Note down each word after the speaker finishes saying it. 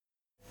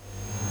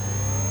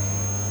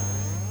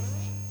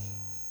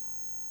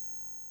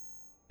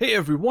Hey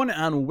everyone,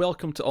 and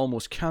welcome to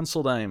Almost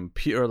Cancelled. I'm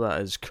Peter,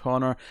 that is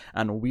Connor,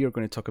 and we are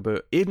going to talk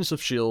about Agents of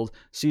S.H.I.E.L.D.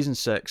 Season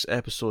 6,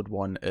 Episode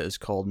 1. It is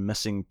called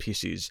Missing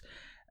Pieces.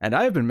 And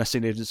I've been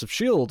missing Agents of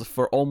S.H.I.E.L.D.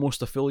 for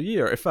almost a full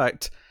year. In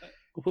fact...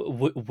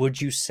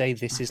 Would you say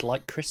this is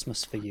like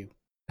Christmas for you?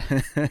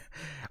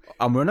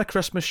 I'm wearing a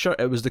Christmas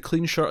shirt. It was the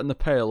clean shirt in the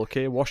pile,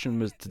 okay? Washing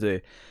was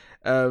today.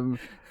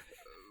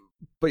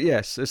 But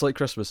yes, it's like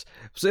Christmas.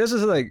 So this is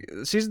the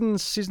thing.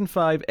 Season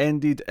 5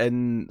 ended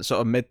in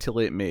sort of mid to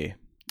late May.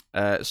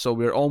 So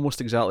we're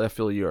almost exactly a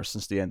full year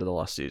since the end of the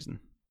last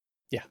season.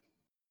 Yeah.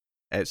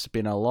 It's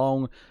been a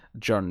long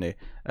journey,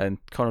 and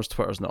Connor's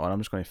Twitter's not on. I'm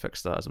just going to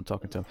fix that as I'm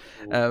talking to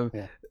him.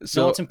 Yeah.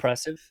 So You know what's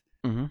impressive?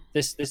 Mm-hmm.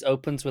 This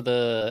opens with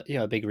a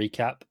big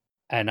recap,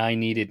 and I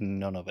needed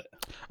none of it.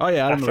 Oh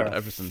yeah, I after remember a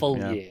everything. full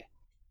year,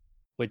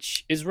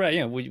 which is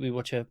rare. We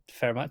watch a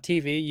fair amount of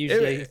TV.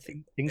 Usually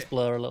things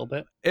blur a little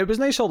bit. It was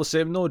nice all the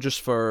same, though,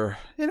 just for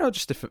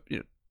just to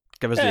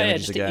give us the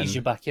images just again. to ease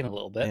you back in a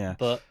little bit. Yeah.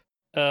 But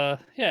I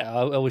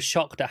was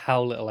shocked at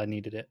how little I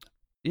needed it.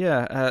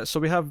 Yeah, so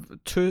we have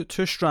two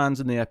strands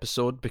in the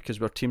episode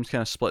because our team's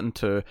kind of split in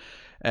two.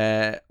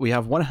 We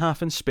have one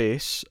half in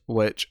space,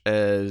 which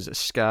is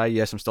Skye.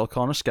 Yes, I'm still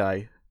calling her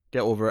Skye.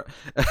 Get over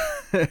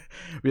it.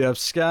 We have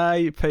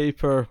Skye,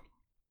 Piper,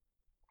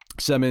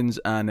 Simmons,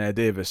 and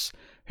Davis,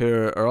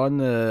 who are on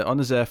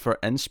the Zephyr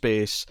in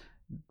space.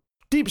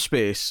 Deep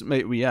space,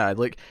 might we add.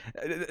 Like,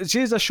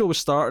 see, as this show was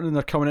starting and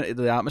they're coming into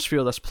the atmosphere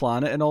of this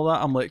planet and all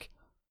that, I'm like,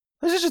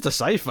 this is just a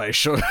sci-fi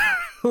show.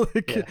 I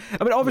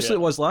mean, obviously it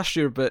was last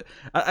year, but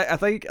I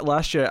think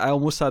last year I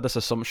almost had this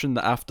assumption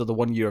that after the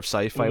 1 year of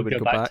sci-fi we'd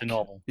go back to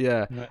normal.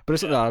 Yeah, but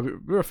it's like, nah,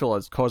 we're a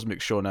full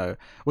cosmic show now,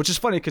 which is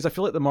funny because I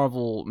feel like the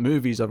Marvel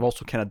movies have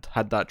also kind of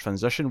had that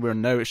transition where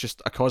now it's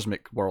just a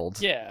cosmic world.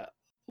 Yeah,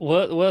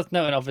 worth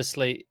noting,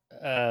 obviously,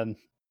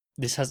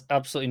 this has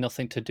absolutely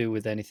nothing to do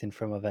with anything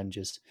from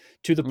Avengers,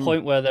 to the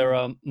point where there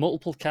are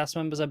multiple cast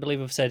members, I believe,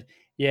 have said,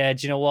 yeah,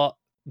 do you know what?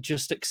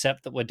 Just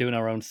accept that we're doing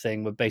our own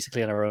thing. We're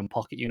basically in our own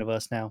pocket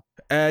universe now.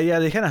 Yeah,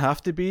 they kind of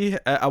have to be.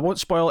 I won't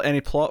spoil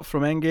any plot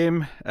from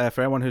Endgame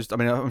for anyone who's... I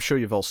mean, I'm sure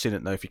you've all seen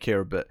it now if you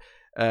care, but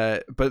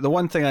the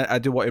one thing I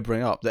do want to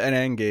bring up, that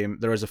in Endgame,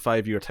 there is a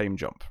 5-year time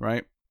jump,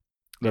 right?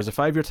 There's a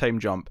 5-year time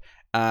jump,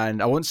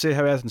 and I won't say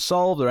how everything's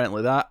solved or anything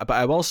like that, but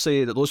I will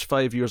say that those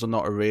 5 years are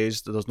not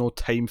erased. There's no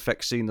time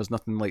fixing. There's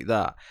nothing like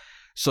that.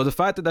 So the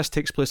fact that this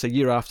takes place a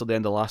year after the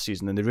end of last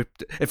season, and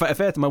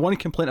if my one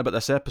complaint about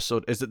this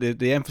episode is that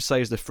they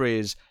emphasise the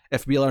phrase,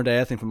 if we learned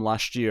anything from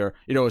last year,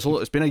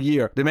 it's been a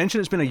year. They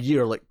mention it's been a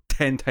year like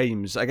 10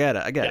 times. I get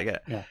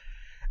it. Yeah.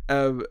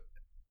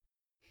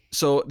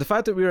 So the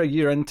fact that we're a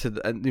year into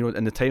in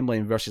the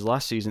timeline versus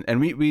last season, and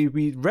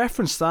we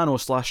referenced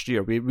Thanos last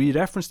year. We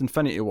referenced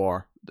Infinity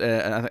War,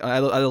 either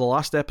the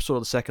last episode or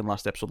the second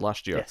last episode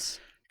last year. Yes.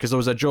 Because there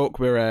was a joke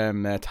where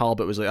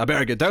Talbot was like, I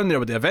better get down there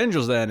with the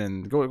Avengers then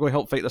and go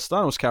help fight this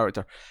Thanos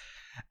character.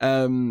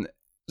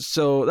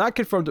 So that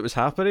confirmed it was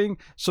happening.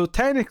 So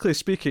technically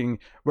speaking,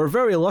 we're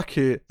very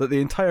lucky that the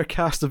entire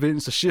cast of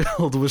Agents of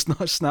S.H.I.E.L.D. was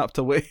not snapped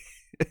away.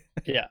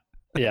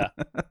 Yeah,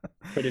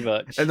 pretty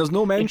much. And there's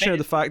no mention of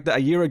the fact that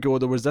a year ago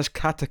there was this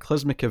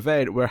cataclysmic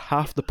event where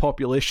half the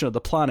population of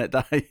the planet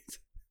died.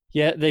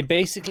 Yeah, they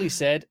basically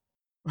said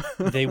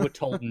they were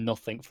told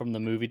nothing from the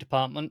movie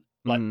department.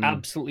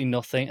 Absolutely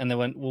nothing, and they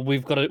went, well,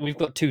 we've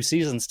got 2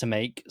 seasons to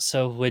make,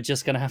 so we're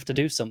just gonna have to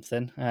do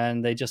something.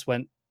 And they just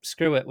went,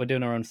 screw it, we're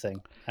doing our own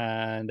thing.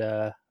 And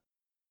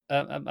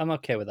I'm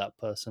okay with that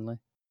personally.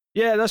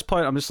 Yeah, at this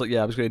point I'm just like,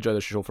 I was going to enjoy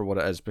the show for what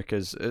it is,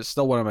 because it's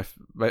still one of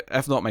my,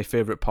 if not my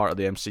favourite part of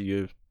the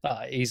MCU.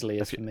 Easily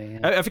is for me.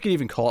 If you can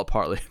even call it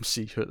part of the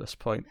MCU at this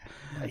point.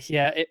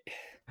 Yeah,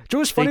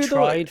 Joe, it's funny they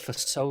tried for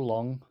so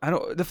long. I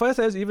know. The funny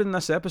thing is, even in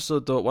this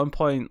episode, though, at one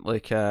point,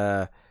 like,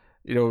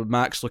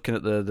 Max looking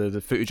at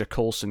the footage of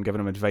Coulson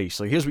giving him advice,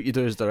 like, here's what you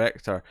do as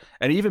director,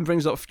 and he even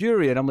brings up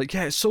Fury, and I'm like,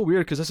 yeah, it's so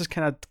weird because this is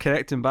kind of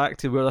connecting back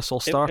to where this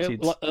all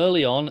started.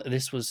 Early on,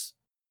 this was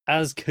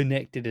as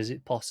connected as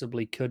it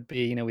possibly could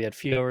be. We had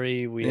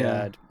Fury, we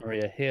had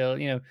Maria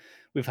Hill,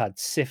 we've had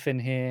Sif in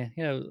here,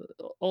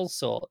 all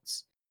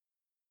sorts.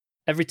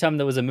 Every time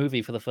there was a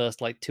movie for the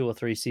first 2 or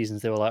 3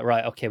 seasons, they were like,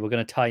 right, okay, we're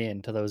going to tie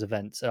into those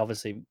events. And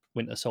obviously,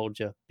 Winter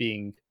Soldier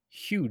being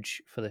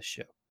huge for this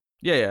show.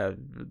 Yeah,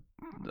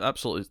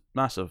 absolutely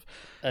massive.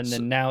 And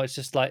then now it's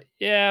just like,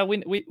 we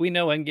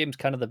know Endgame's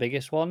kind of the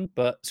biggest one,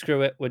 but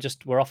screw it,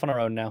 we're off on our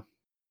own now.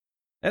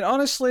 And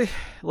honestly,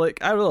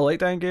 I really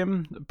liked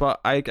Endgame,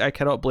 but I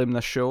cannot blame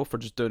this show for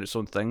just doing its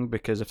own thing,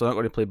 because if they're not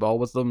going to play ball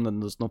with them, then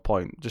there's no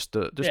point. Just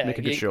make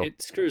a good show.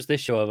 It screws this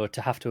show over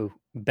to have to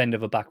bend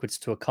over backwards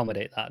to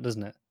accommodate that,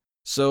 doesn't it?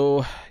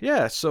 So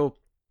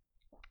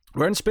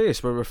we're in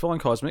space, we're full on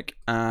cosmic,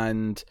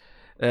 and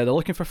they're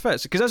looking for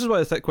Fitz. Because this is one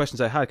of the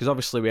questions I had, because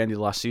obviously we ended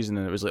last season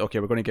and it was like, okay,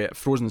 we're going to get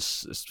frozen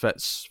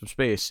Fitz from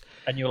space.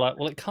 And you're like,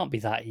 well, it can't be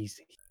that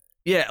easy.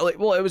 Yeah, like,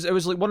 well, it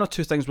was like one or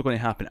two things were going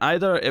to happen.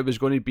 Either it was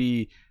going to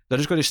be they're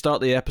just going to start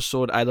the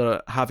episode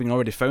either having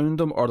already found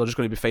them, or they're just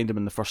going to be find them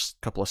in the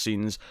first couple of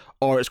scenes,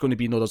 or it's going to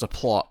be no, there's a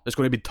plot. It's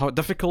going to be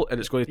difficult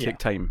and it's going to take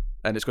time,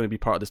 and it's going to be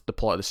part of the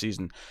plot of the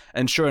season.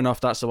 And sure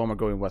enough, that's the one we're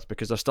going with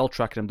because they're still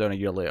tracking him down a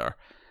year later.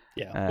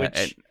 Yeah,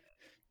 which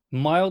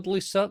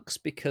mildly sucks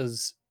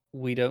because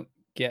we don't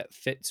get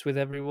fits with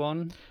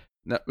everyone.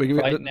 No,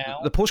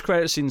 now. The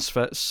post-credit scenes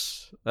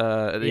fits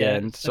at the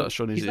end, sort of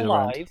showing he's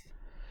alive. Around.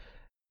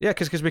 Yeah,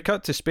 because we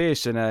cut to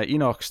space and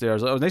Enoch's there.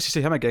 It was nice to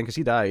see him again because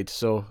he died,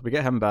 so we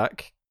get him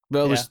back.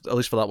 Well, at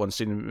least for that one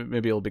scene.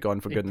 Maybe he'll be gone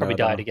for good. Probably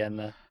died again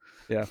there.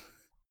 Yeah.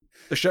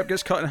 The ship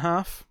gets cut in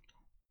half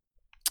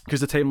because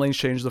the timeline's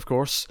changed, of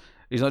course.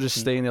 He's not just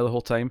staying there the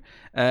whole time.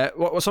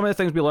 What some of the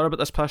things we learned about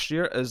this past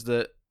year is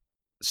that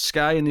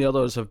Skye and the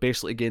others have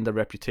basically gained a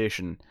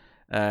reputation.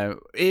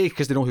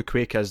 Because they know who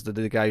Quake is,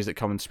 the guys that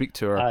come and speak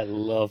to her. I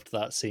loved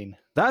that scene.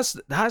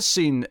 That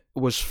scene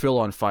was full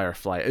on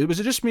Firefly. Was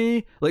it just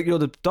me? Like, you know,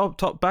 the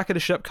top back of the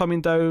ship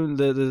coming down,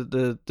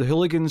 the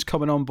hooligans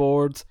coming on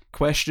board,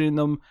 questioning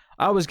them.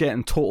 I was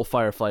getting total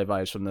Firefly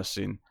vibes from this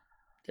scene.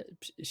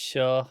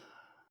 Sure.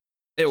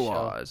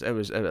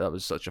 That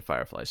was such a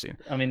Firefly scene.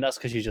 I mean, that's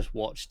because you just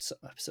watched some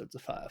episodes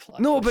of Firefly.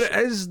 No, but it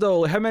is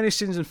though. How many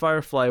scenes in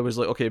Firefly was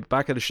like, okay,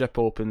 back of the ship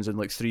opens and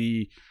like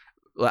three,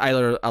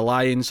 either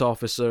Alliance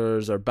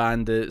officers or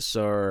bandits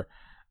or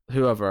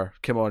whoever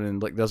come on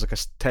and like there's like a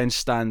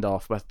tense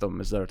standoff with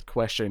them as they're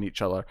questioning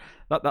each other.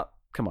 That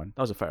come on,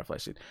 that was a Firefly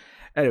scene.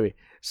 Anyway,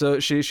 so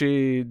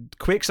she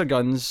quakes her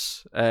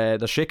guns.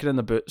 They're shaking in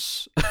their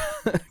boots,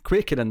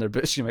 quaking in their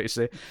boots, you might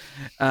say,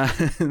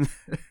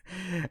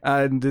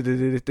 and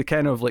they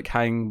kind of like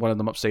hang one of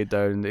them upside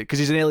down because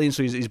he's an alien,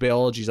 so his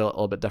biology's a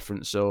little bit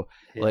different. So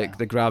like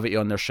the gravity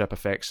on their ship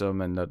affects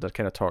him, and they're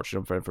kind of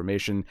torturing him for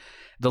information.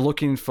 They're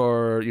looking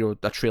for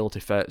a trail to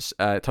Fitz.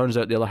 It turns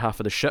out the other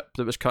half of the ship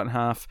that was cut in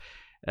half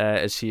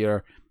is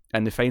here,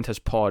 and they find his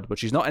pod,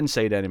 which he's not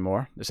inside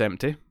anymore. It's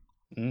empty.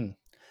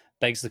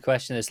 Begs the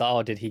question: is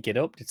like, did he get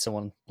up? Did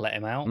someone let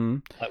him out?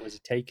 Like, was he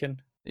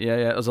taken? Yeah.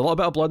 There's a little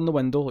bit of blood in the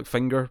window, like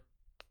finger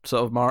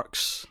sort of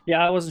marks.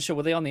 Yeah, I wasn't sure.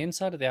 Were they on the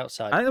inside or the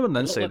outside? I think they were on the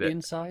inside. Like the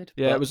inside.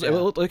 Yeah, it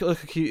looked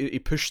like he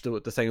pushed the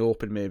thing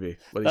open, maybe.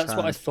 With That's his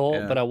what I hand.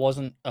 thought, but I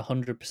wasn't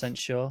 100%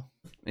 sure.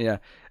 Yeah.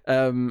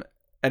 And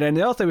then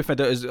the other thing we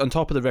found out is, on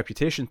top of the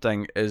reputation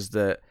thing, is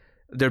that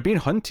they're being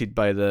hunted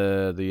by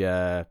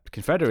the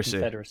Confederacy.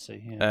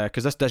 Yeah.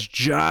 Because this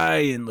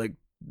giant, like,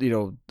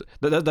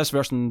 this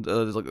version,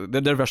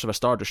 their version of a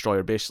Star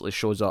Destroyer basically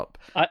shows up.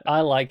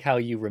 I like how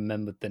you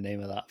remembered the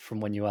name of that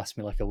from when you asked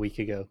me like a week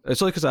ago.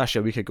 It's only because I asked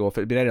you a week ago. If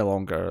it'd been any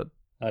longer,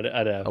 I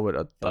know. I would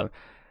have done.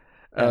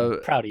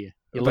 Proud of you.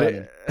 You're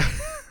learning.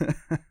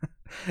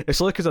 It's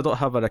only because I don't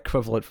have an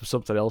equivalent from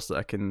something else that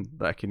I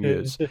can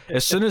use.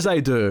 As soon as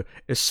I do,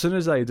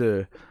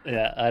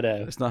 yeah, I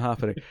know, it's not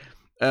happening.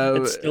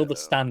 It's still the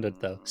standard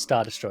though,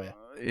 Star Destroyer.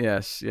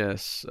 Yes.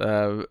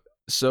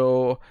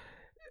 So.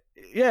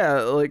 Yeah,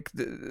 like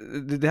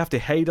they have to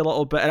hide a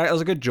little bit. And there's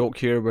a good joke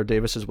here where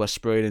Davis is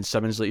whispering and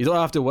Simmons like, "You don't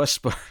have to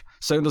whisper.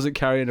 Sound doesn't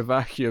carry in a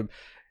vacuum."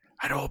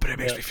 I know, but it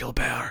makes me feel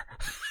better.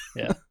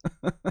 Yeah.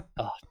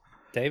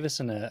 Davis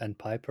and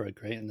Piper are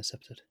great in this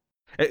episode.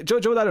 Joe,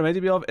 what that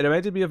reminded me of? It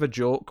reminded me of a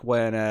joke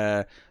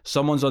when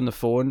someone's on the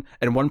phone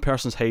and one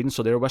person's hiding,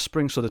 so they're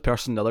whispering, so the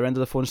person on the other end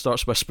of the phone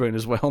starts whispering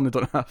as well, and they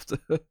don't have to.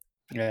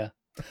 Yeah.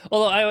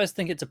 Although I always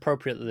think it's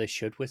appropriate that they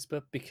should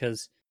whisper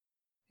because,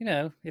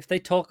 if they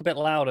talk a bit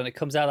loud and it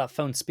comes out of that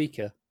phone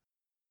speaker.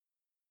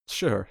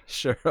 Sure.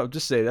 I'm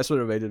just saying, that's what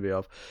it reminded me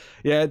of.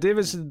 Yeah,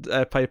 Davis and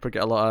Piper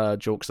get a lot of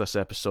jokes this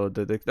episode.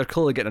 They're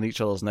clearly getting on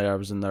each other's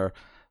nerves and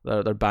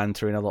they're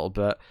bantering a little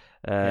bit.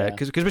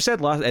 Because we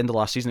said end of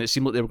last season, it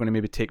seemed like they were going to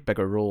maybe take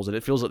bigger roles, and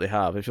it feels like they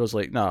have. It feels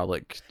like,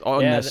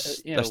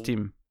 this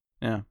team.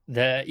 Yeah.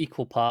 They're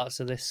equal parts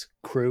of this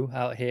crew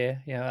out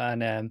here,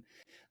 and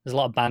there's a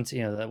lot of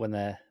banter, when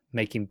they're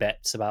making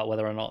bets about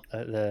whether or not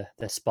they're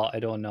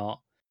spotted or not.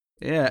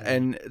 Yeah,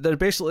 and they're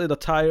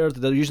tired.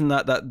 They're using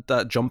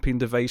that jumping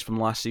device from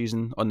last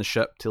season on the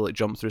ship to like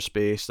jump through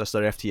space. That's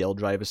their FTL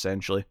drive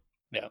essentially.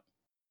 Yeah.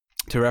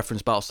 To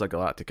reference Battlestar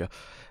Galactica,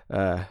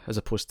 as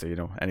opposed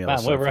to any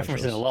other. We're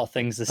referencing a lot of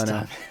things this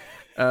time.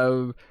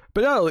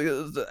 But no,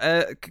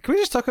 can we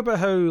just talk about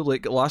how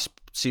like last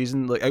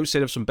season, like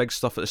outside of some big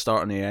stuff at the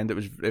start and the end,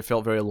 it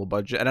felt very low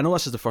budget. And I know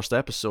this is the first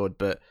episode,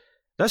 but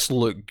this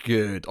looked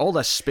good. All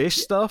this space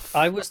stuff.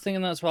 I was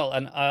thinking that as well,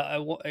 and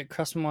it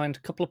crossed my mind a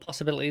couple of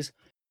possibilities.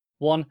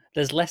 One,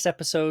 there's less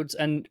episodes,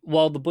 and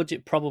while the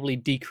budget probably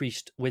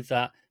decreased with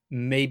that,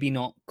 maybe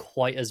not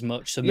quite as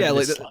much. So maybe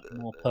there's slightly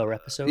more per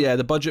episode. Yeah,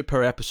 the budget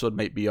per episode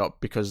might be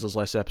up because there's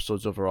less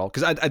episodes overall.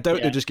 Because I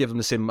doubt they just give them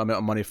the same amount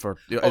of money for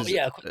as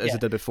they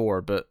did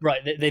before. But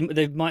right,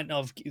 they might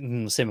not have given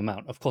them the same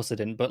amount. Of course they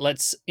didn't. But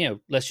let's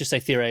just say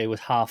theoretically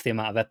with half the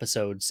amount of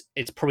episodes,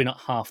 it's probably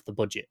not half the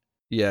budget.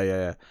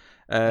 Yeah.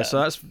 So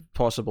that's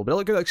possible. But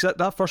look at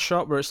that first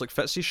shot where it's like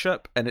Fitzy's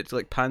ship and it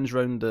like pans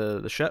around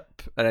the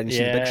ship and then you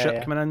see the big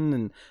ship coming in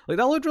and like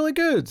that looked really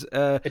good.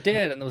 It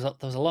did, and there was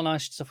a lot of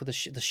nice stuff with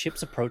the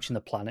ships approaching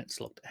the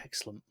planets. Looked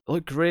excellent. It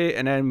looked great,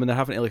 and then when they're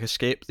having to like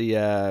escape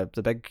the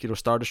big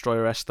Star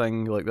Destroyer-esque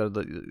thing, like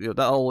that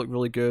all looked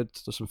really good.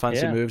 There's some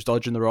fancy moves,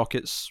 dodging the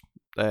rockets.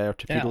 Or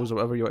torpedoes or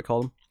whatever you want to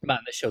call them. Man,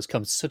 this show's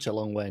come such a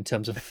long way in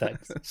terms of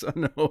effects. I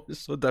know, it's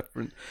so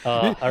different.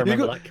 I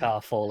remember that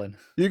car falling.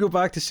 You go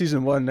back to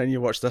season 1 and you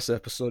watch this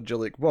episode, you're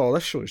like, whoa,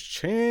 this show's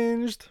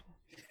changed.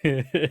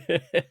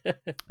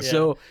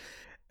 So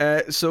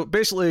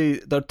basically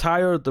they're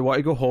tired, they want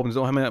to go home, they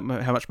don't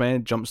know how much many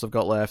jumps they've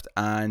got left,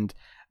 and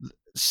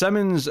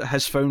Simmons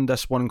has found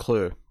this one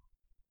clue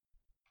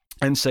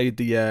inside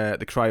the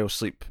cryo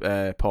sleep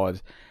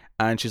pod.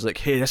 And she's like,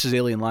 "Hey, this is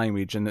alien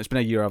language, and it's been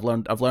a year. I've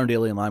learned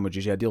alien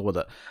languages. Yeah, deal with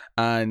it."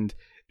 And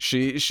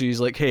she's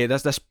like, "Hey,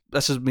 this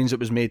means it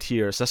was made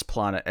here. It's this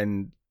planet."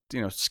 And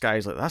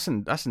Sky's like,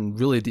 "That's in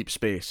really deep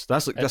space.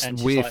 That's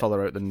way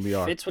further out than we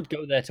are." Fitz would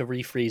go there to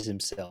refreeze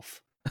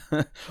himself.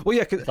 Well,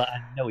 yeah, cause I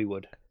know he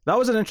would. That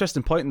was an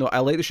interesting point, though.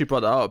 I like that she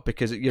brought that up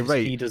because you're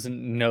right. He doesn't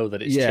know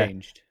that it's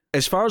changed.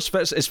 As far as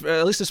Fitz,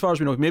 at least as far as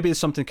we know, maybe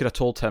something could have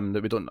told him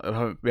that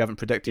we haven't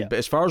predicted. Yeah. But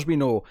as far as we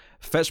know,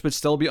 Fitz would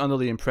still be under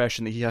the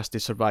impression that he has to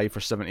survive for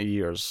 70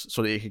 years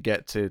so that he could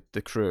get to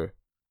the crew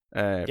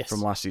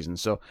from last season.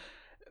 So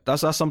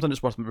that's something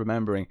that's worth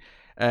remembering.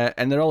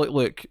 And they're all like,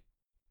 "Look,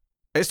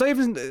 it's not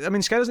even. I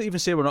mean, Sky doesn't even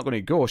say we're not going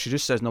to go. She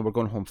just says, no, we're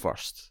going home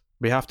first.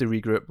 We have to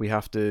regroup. We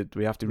have to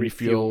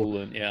refuel.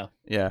 And,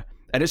 yeah."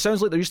 And it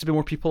sounds like there used to be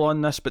more people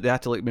on this, but they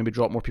had to like maybe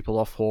drop more people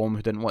off home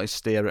who didn't want to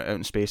stay out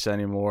in space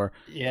anymore.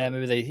 Yeah,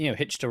 maybe they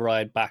hitched a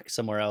ride back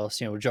somewhere else.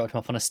 Dropped them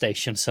off on a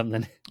station or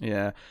something.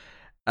 Yeah,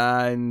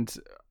 and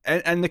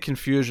the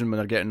confusion when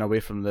they're getting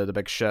away from the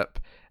big ship,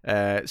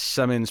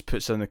 Simmons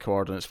puts in the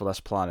coordinates for this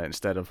planet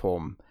instead of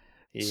home.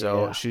 Yeah.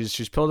 So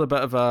she's pulled a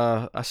bit of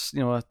a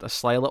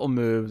sly little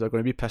move. They're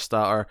going to be pissed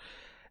at her.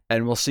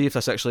 And we'll see if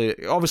this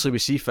actually. Obviously, we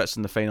see Fitz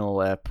in the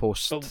final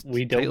post. But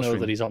we don't know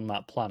that he's on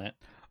that planet.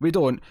 We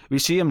don't. We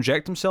see him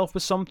inject himself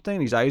with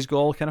something. His eyes go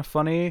all kind of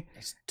funny.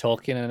 He's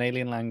talking in an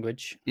alien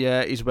language.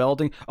 Yeah, he's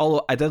welding.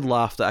 Although I did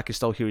laugh that I could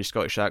still hear his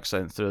Scottish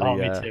accent through the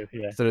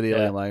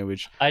alien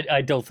language.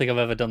 I don't think I've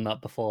ever done that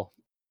before.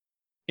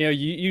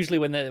 Usually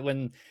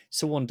when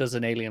someone does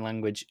an alien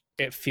language,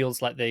 it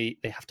feels like they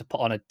have to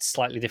put on a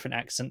slightly different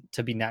accent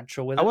to be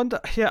natural with it.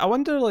 I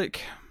wonder,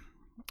 like,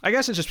 I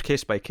guess it's just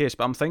case by case,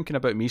 but I'm thinking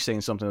about me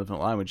saying something in a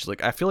different language.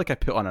 Like, I feel like I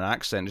put on an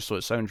accent just so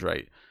it sounds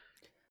right.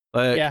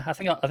 Yeah, I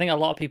think a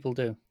lot of people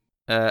do.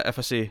 If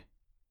I say,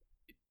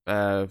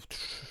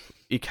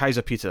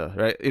 Kaiser Peter,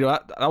 right?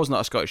 That was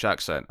not a Scottish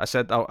accent. I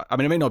said, I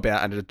mean, it may not be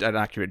an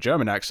accurate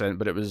German accent,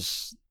 but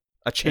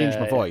I changed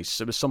my voice.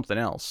 It was something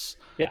else.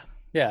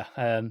 Yeah.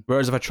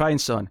 Whereas if I try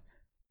and sound,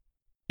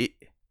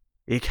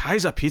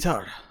 Kaiser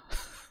Peter.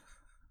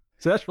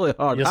 So that's really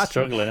hard. You're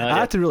struggling, I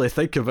had to really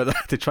think about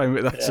that to try and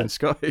make that sound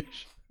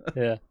Scottish.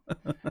 Yeah.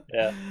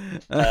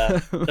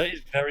 That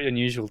is very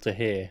unusual to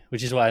hear,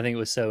 which is why I think it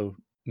was so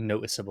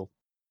noticeable.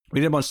 We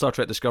did on Star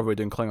Trek Discovery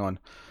doing Klingon.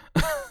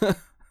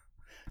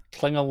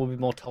 Klingon would be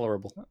more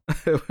tolerable.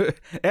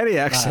 Any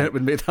accent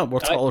would make that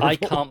more tolerable. I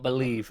can't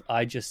believe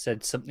I just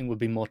said something would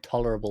be more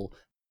tolerable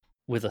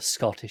with a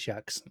Scottish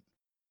accent.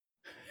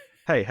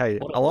 Hey,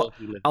 a lot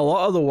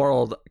of the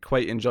world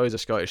quite enjoys a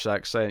Scottish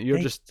accent.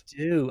 They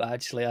do,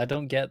 actually. I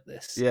don't get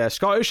this. Yeah,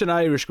 Scottish and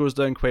Irish goes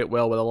down quite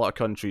well with a lot of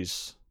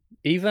countries.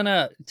 Even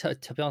to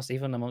be honest,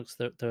 even amongst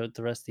the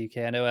rest of the UK,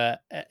 I know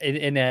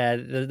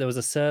there was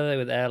a survey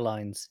with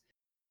airlines,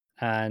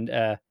 and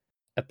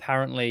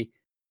apparently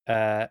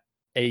a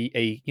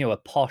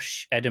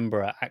posh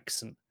Edinburgh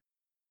accent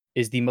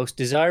is the most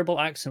desirable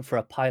accent for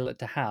a pilot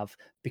to have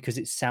because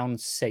it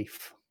sounds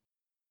safe.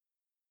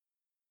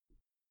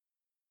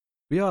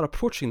 We are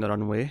approaching the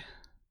runway.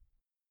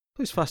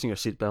 Please fasten your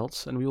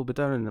seatbelts, and we will be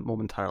down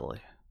momentarily.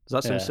 Does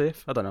that sound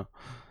safe? I don't know.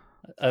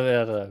 I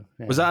don't know.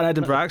 Yeah. Was that an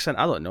Edinburgh accent?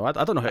 I don't know. I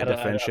don't know how to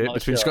differentiate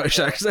between Scottish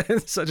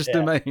accents. I just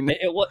do mine.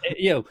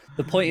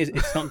 The point is,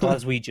 it's not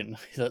Glaswegian.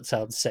 That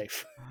sounds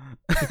safe.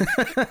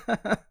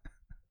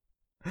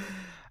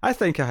 I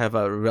think I have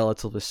a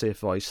relatively safe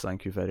voice.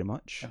 Thank you very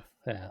much.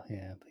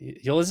 Yeah.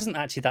 Yours isn't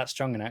actually that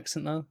strong an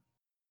accent, though.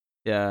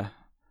 Yeah.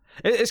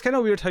 It's kind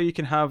of weird how you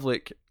can have,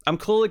 like... I'm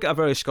clearly got a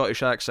very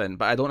Scottish accent,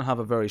 but I don't have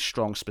a very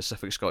strong,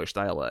 specific Scottish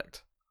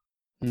dialect.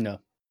 No.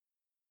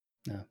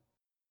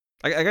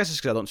 I guess it's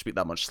because I don't speak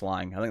that much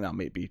slang. I think that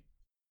might be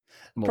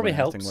more probably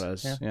helps. What it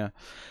is. Yeah.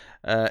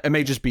 It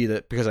might just be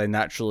that because I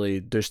naturally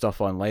do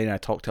stuff online and I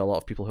talk to a lot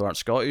of people who aren't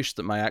Scottish,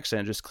 that my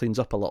accent just cleans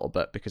up a little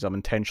bit because I'm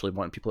intentionally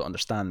wanting people to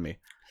understand me.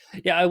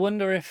 Yeah, I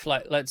wonder if,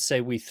 like, let's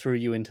say we threw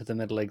you into the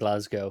middle of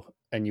Glasgow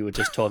and you were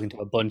just talking to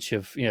a bunch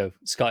of,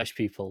 Scottish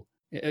people,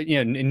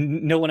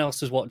 no one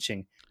else was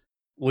watching.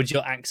 Would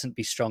your accent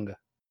be stronger?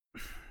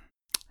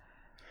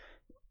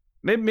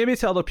 Maybe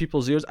to other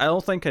people's ears. I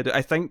don't think I do.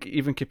 I think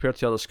even compared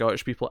to other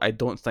Scottish people, I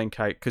don't think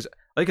because,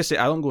 like I say,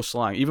 I don't go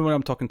slang. Even when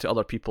I'm talking to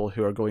other people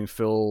who are going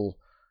full,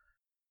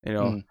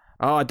 I'm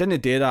oh, I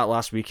didn't do that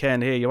last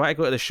weekend. Hey, you want to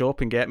go to the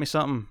shop and get me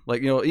something?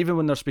 Like, even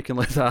when they're speaking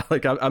like that,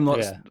 like I'm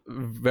not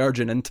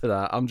verging into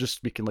that. I'm just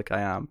speaking like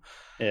I am.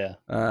 Yeah.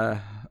 I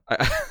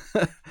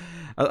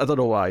don't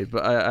know why,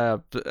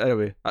 but but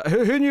anyway,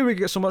 who knew we'd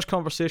get so much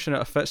conversation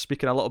out of Fitz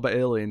speaking a little bit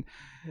alien?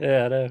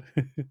 Yeah, I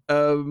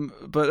know.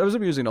 But it was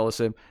amusing all the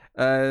same.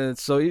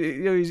 So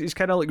he's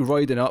kind of like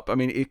roiding up. I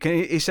mean,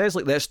 he says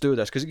like, let's do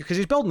this because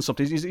he's building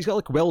something. He's got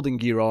like welding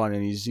gear on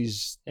and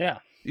he's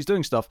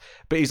doing stuff.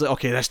 But he's like,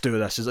 okay, let's do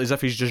this, as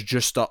if he's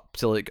just up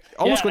to like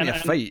almost going to a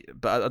fight.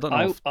 But I don't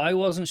know. I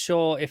wasn't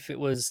sure if it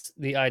was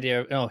the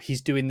idea. Oh,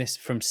 he's doing this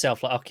for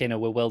himself. Like, okay, no,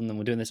 we're welding and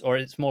we're doing this, or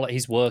it's more like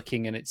he's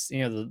working and it's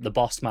the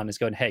boss man is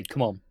going, hey,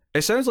 come on.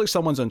 It sounds like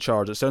someone's in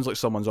charge. It sounds like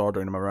someone's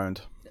ordering him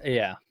around.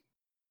 Yeah.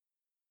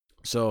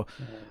 So,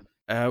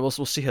 we'll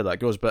see how that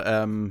goes. But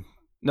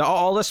now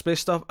all this space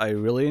stuff I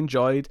really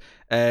enjoyed.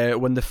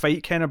 When the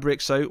fight kind of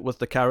breaks out with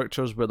the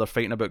characters, where they're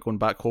fighting about going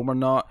back home or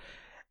not.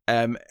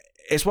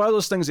 It's one of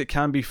those things that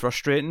can be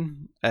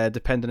frustrating,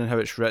 depending on how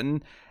it's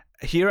written.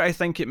 Here, I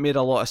think it made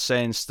a lot of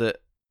sense that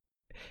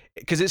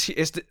because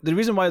it's the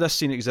reason why this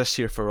scene exists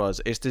here for us.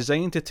 It's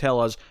designed to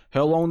tell us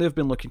how long they've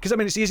been looking. Because I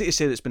mean, it's easy to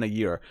say that it's been a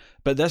year,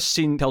 but this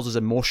scene tells us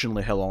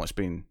emotionally how long it's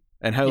been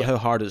and how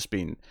hard it's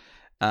been.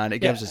 And it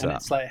gives us that.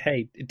 It's like,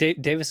 hey,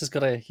 Davis has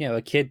got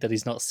a kid that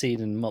he's not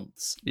seen in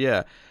months.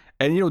 Yeah.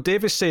 And,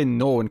 Davis saying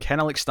no and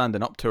kind of like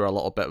standing up to her a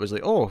little bit was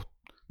like, oh,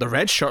 the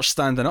red shirt's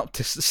standing up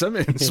to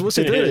Simmons. What's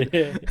he doing?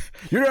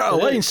 You're out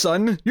of line,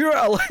 son. You're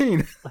out of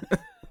line.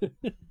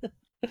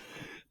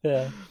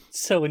 Yeah.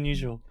 So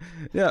unusual.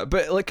 Yeah,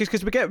 but like,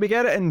 because we get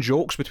it in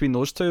jokes between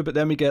those two, but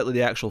then we get like,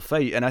 the actual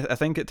fight. And I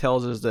think it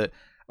tells us that,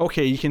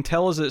 okay, you can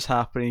tell us that it's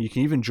happening, you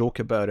can even joke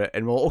about it,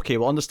 and we'll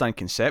understand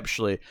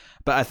conceptually.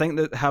 But I think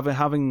that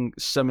having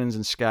Simmons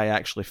and Skye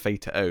actually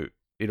fight it out,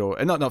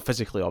 and not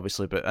physically,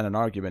 obviously, but in an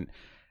argument,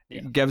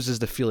 gives us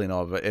the feeling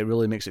of it. It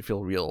really makes it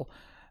feel real.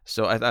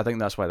 So I think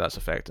that's why that's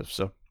effective.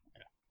 So,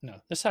 no,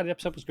 this side of the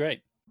episode was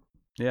great.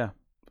 Yeah,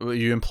 are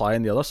you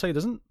implying the other side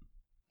isn't?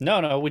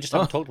 No, we just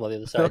haven't talked about the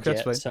other side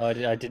yet. So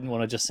I didn't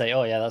want to just say,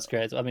 oh yeah, that's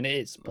great. I mean, it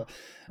is, but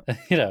I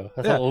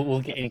thought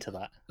we'll get into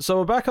that. So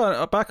we're back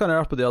on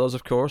Earth with the others,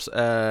 of course.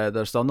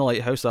 They're still in the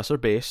lighthouse. That's their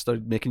base. They're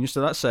making use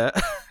of that set.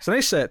 It's a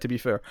nice set, to be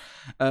fair.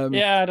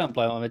 I don't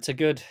blame them. It's a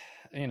good,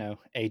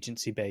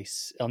 agency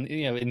base on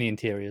in the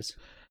interiors.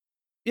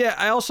 Yeah,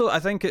 I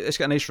think it's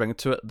got a nice ring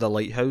to it. The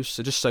lighthouse.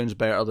 It just sounds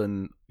better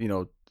than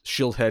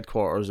Shield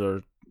headquarters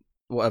or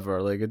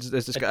whatever. Like it's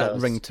just got a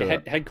ring to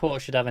it.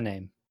 Headquarters should have a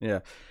name. Yeah.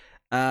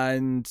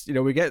 And,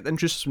 we get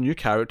introduced to some new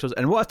characters.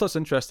 And what I thought's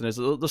interesting is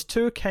that there's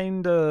two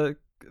kind of...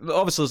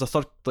 Obviously, there's a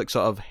third, like,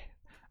 sort of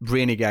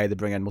brainy guy they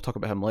bring in. We'll talk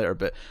about him later.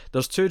 But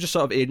there's two just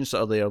sort of agents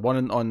that are there. One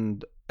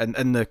in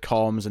the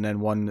comms and then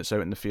one that's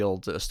out in the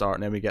field at the start.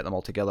 And then we get them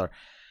all together.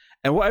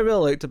 And what I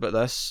really liked about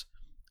this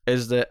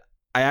is that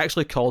I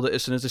actually called it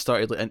as soon as they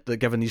started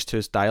giving these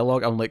two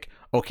dialogue. I'm like,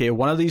 okay,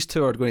 one of these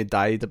two are going to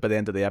die by the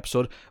end of the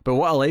episode. But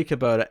what I like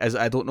about it is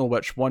I don't know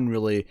which one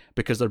really,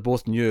 because they're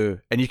both new.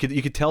 And you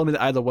could tell me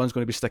that either one's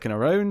going to be sticking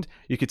around.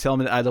 You could tell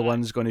me that either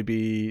one's going to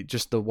be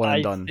just the one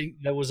and done. I think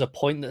there was a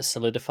point that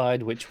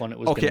solidified which one it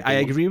was. Okay, I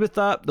agree with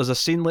that. There's a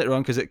scene later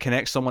on because it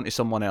connects someone to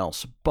someone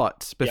else.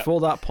 But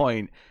before that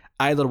point,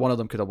 either one of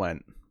them could have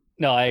went.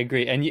 No, I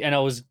agree, and I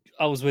was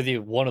with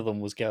you. One of them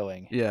was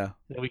going. Yeah,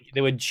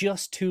 they were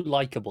just too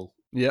likable.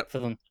 Yep. For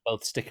them to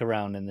both stick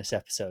around in this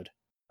episode.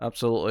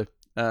 Absolutely.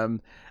 I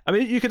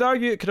mean, you could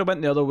argue it could have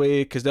went the other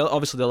way because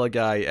obviously the other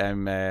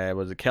guy,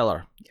 was a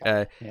Keller.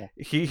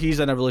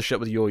 He's in a relationship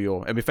with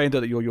Yo-Yo, and we find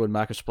out that Yo-Yo and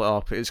Mac are split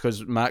up. It's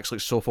because Mac's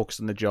like so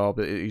focused on the job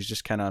that he's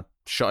just kind of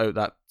shut out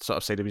that sort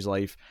of side of his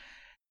life.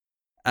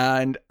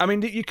 And I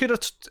mean, you could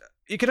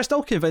have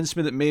still convinced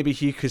me that maybe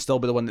he could still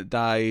be the one that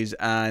dies,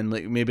 and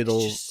like maybe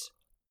they'll.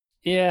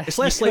 It's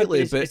less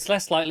likely, but it's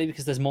less likely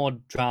because there's more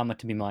drama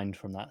to be mined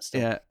from that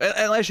stuff. Yeah,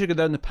 unless you go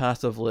down the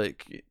path of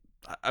like,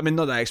 I mean,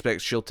 not that I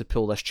expect Shield to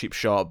pull this cheap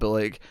shot, but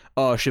like,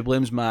 oh, she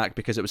blames Mac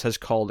because it was his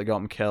call that got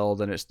him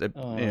killed, and it's the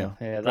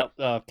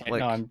okay.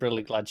 No, I'm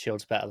really glad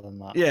Shield's better than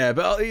that. Yeah,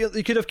 but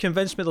you could have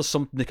convinced me there's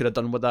something they could have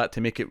done with that to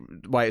make it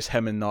why it's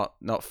him and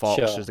not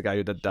Fox as the guy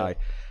who did die.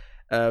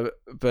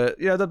 But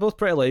yeah, they're both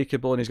pretty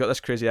likable, and he's got this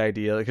crazy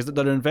idea because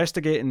they're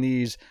investigating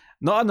these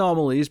not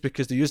anomalies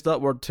because they used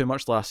that word too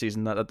much last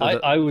season.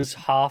 I was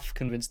half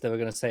convinced they were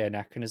going to say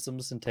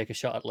anachronisms and take a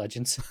shot at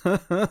Legends.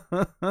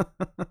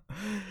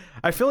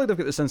 I feel like they've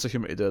got the sense of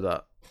humor to do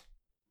that.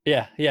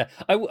 Yeah.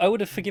 I would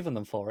have forgiven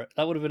them for it.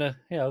 That would have been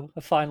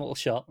a fine little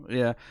shot.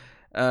 Yeah.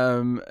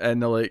 And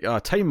they're like,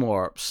 time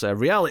warps,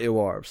 reality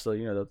warps. So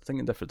they're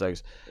thinking different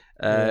things.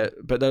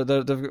 But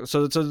they're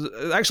so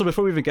actually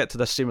before we even get to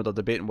this scene where they're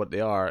debating what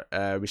they are,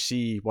 we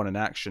see one in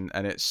action,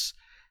 and it's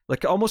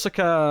like almost like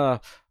a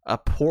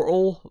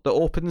portal that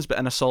opens, but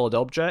in a solid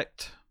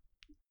object.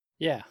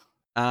 Yeah.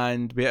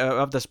 And we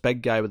have this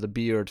big guy with a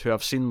beard who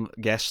I've seen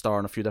guest star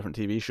on a few different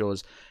TV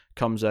shows.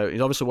 Comes out.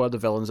 He's obviously one of the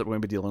villains that we're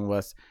going to be dealing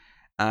with.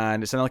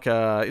 and it's in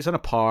a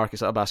park.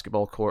 It's at a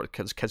basketball court.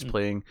 Kids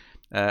playing.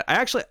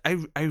 I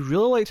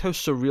really liked how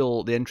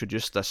surreal they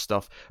introduced this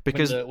stuff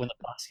because when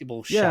the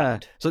basketball yeah,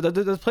 shattered. so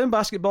they're playing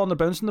basketball and they're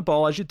bouncing the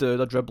ball as you do.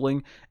 They're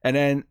dribbling, and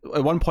then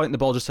at one point the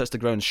ball just hits the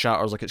ground, and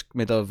shatters like it's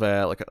made of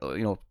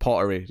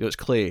pottery. It's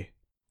clay.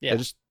 Yeah. It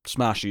just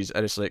smashes,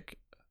 and it's like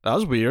that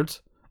was weird.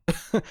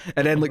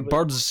 And then like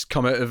birds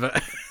come out of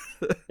it.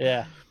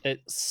 Yeah,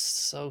 it's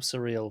so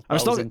surreal. I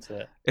was into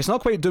it. It's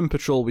not quite Doom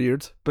Patrol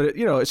weird, but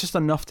it's just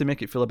enough to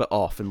make it feel a bit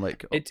off and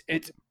like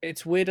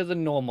it's weirder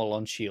than normal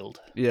on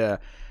Shield. Yeah,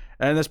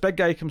 and this big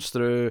guy comes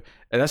through,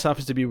 and this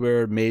happens to be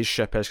where May's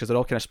ship is because they're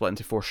all kind of split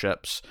into 4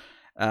 ships,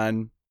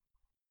 and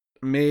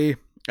May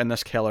and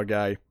this Keller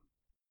guy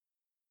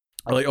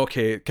are like,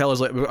 okay, Keller's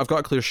like, I've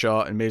got a clear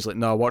shot, and May's like,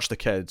 no, watch the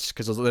kids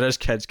because there is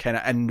kids kind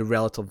of in the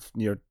relative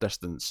near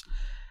distance.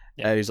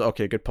 Yeah. He's like,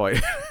 okay, good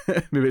point.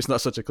 Maybe it's not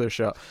such a clear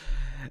shot.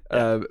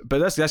 Yeah. But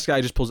this guy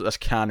just pulls out this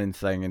cannon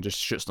thing and just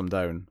shoots them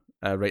down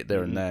right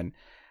there and then.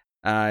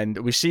 And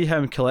we see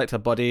him collect a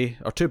buddy,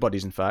 or 2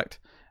 buddies in fact,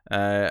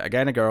 a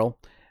guy and a girl,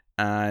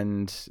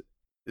 and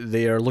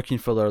they are looking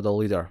for the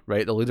leader,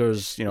 right? The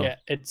leader's, Yeah,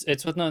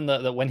 it's worth knowing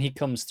that when he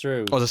comes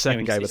through... Oh, there's a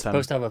second guy with he's him.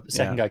 Supposed to have a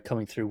second guy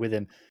coming through with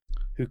him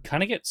who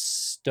kind of gets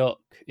stuck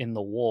in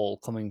the wall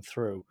coming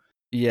through.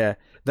 Yeah,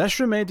 this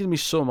reminded me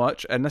so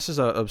much, and this is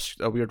a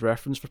weird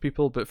reference for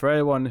people, but for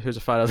anyone who's a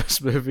fan of this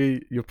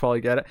movie, you'll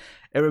probably get it.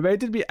 It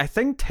reminded me, I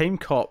think Time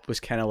Cop was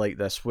kind of like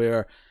this,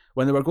 where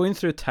when they were going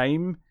through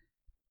time,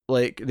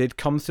 like they'd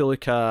come through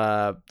like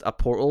a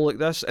portal like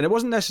this, and it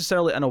wasn't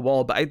necessarily in a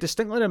wall, but I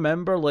distinctly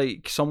remember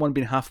like someone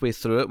being halfway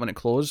through it when it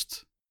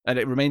closed, and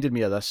it reminded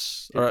me of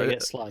this. Did they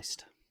get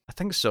sliced? I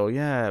think so,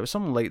 yeah, it was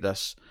something like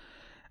this.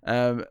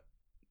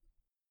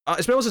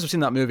 It's been a while since I've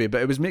seen that movie,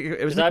 but it was making me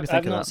think of that.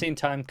 I've not seen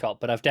Time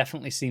Cop, but I've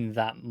definitely seen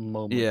that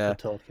moment you're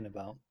talking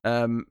about.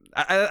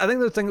 I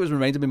think the thing that was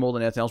reminded me more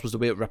than anything else was the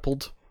way it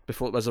rippled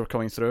as they were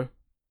coming through.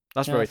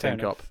 That's very Time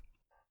Cop.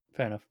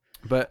 Fair enough.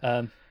 But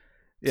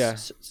yeah.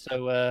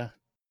 So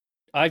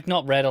I've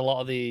not read a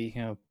lot of the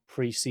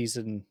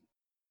pre-season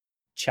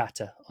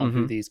chatter on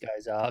who these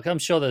guys are. I'm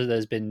sure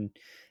there's been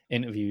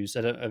interviews.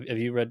 Have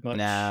you read much?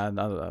 Nah,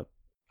 none of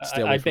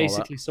that. I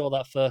basically saw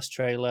that first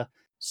trailer.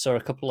 Saw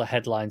a couple of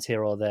headlines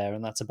here or there,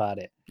 and that's about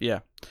it. Yeah.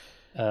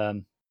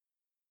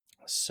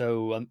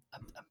 So I'm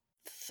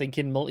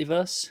thinking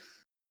multiverse.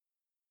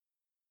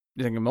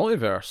 You thinking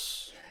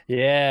multiverse?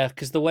 Yeah,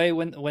 because the way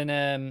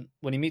when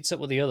he meets up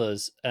with the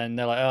others, and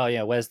they're like, "Oh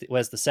yeah, where's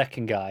the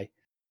second guy?"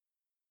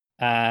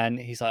 And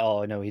he's like,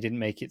 "Oh no, he didn't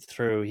make it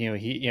through.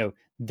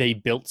 They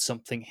built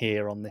something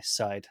here on this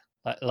side,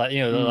 like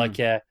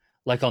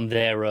on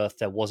their Earth,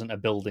 there wasn't a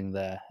building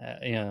there.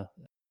 I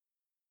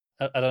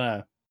don't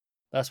know."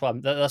 That's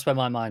where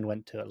my mind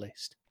went to, at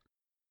least.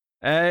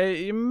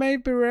 You may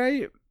be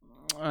right.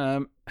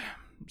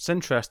 It's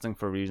interesting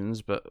for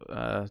reasons, but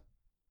I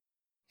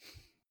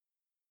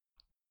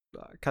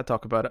can't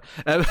talk about it.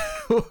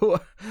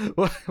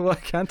 What I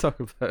can talk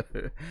about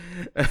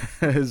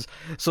is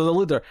so the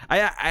leader.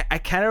 I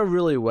kind of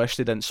really wish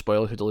they didn't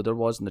spoil who the leader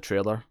was in the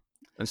trailer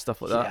and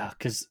stuff like that. Yeah,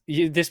 because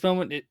this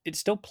moment it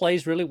still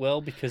plays really well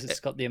because it's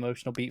got the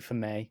emotional beat for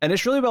May, and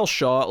it's really well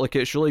shot. Like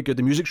it's really good.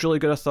 The music's really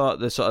good. I thought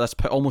this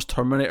almost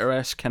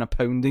Terminator-esque kind of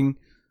pounding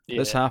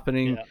that's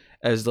happening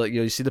is like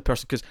you see the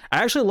person, because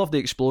I actually love the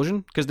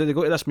explosion because they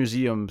go to this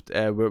museum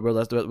where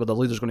the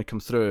leader's going to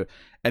come through,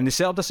 and they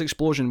set up this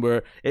explosion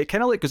where it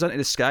kind of like goes into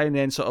the sky and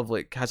then sort of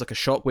like has like a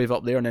shockwave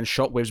up there and then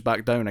shockwaves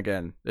back down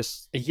again.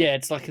 It's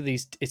like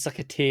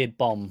a tiered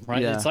bomb,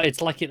 right? Yeah.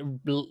 It's like it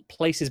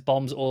places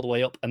bombs all the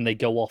way up and they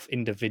go off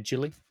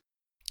individually.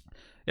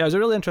 Yeah, it was a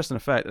really interesting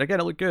effect. And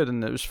again, it looked good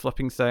and it was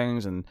flipping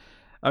things, and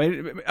I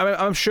mean,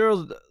 I'm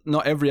sure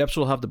not every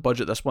episode will have the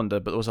budget this one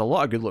did, but there was a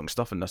lot of good looking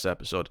stuff in this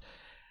episode.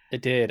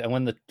 It did, and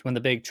when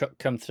the big truck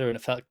come through, and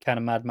it felt kind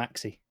of Mad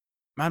Maxy.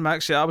 Mad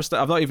Maxy, I've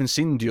not even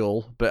seen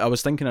Duel, but I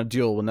was thinking of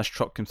Duel when this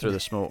truck came through the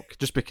smoke,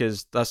 just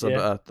because that's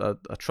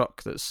a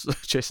truck that's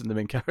chasing the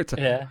main character.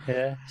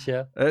 Yeah,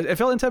 sure. It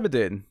felt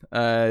intimidating.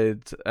 The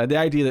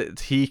idea that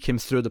he came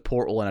through the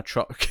portal in a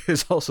truck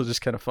is also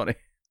just kind of funny,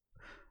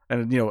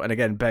 and and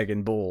again, big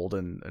and bold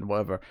and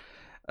whatever.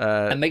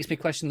 It makes me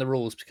question the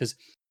rules because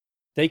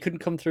they couldn't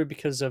come through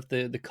because of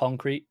the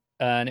concrete,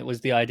 and it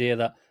was the idea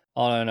that.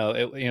 Oh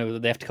no!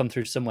 They have to come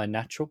through somewhere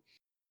natural.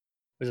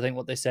 Was I think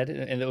what they said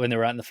when they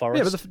were out in the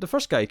forest. Yeah, but the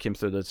first guy came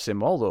through the same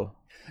wall though.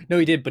 No,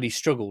 he did, but he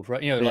struggled,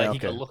 right? He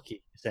got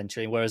lucky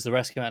essentially. Whereas the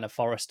rest came out in a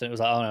forest, and it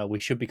was like, oh no, we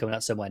should be coming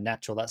out somewhere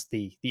natural. That's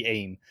the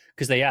aim.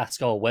 Because they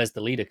ask, oh, where's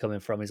the leader coming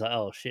from? He's like,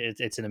 oh shit,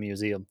 it's in a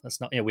museum.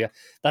 That's not.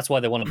 That's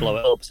why they want to blow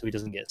it up so he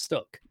doesn't get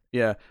stuck.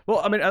 Yeah.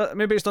 Well, I mean,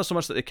 maybe it's not so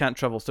much that they can't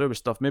travel through with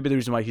stuff. Maybe the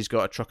reason why he's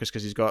got a truck is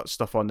because he's got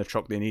stuff on the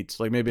truck they need.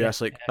 Like maybe that's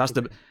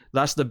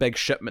the big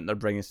shipment they're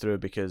bringing through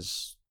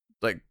because.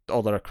 Like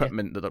all their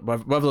equipment,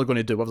 whatever they're going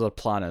to do, whatever their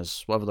plan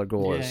is, whatever their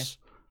goal is.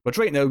 Which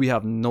right now we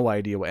have no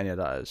idea what any of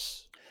that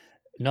is.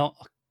 Not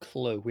a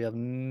clue. We have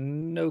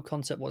no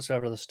concept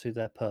whatsoever as to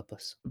their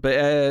purpose.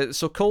 But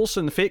so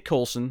Coulson, fake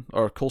Coulson,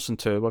 or Coulson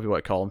 2, whatever you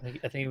want to call him.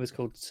 I think he was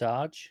called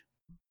Sarge.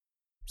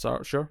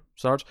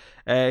 Sarge.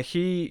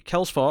 He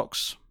kills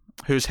Fox,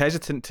 who's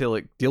hesitant to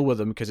like deal with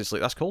him because it's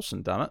like, that's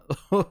Coulson, damn it.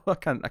 I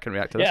can't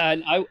react to this. Yeah,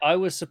 and I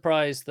was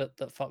surprised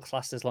that Fox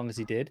lasted as long as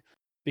he did,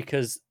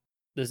 because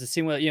there's a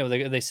scene where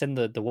they send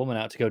the woman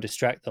out to go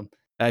distract them.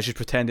 She's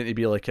pretending to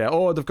be like,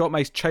 oh, they've got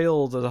my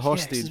child as a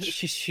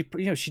hostage.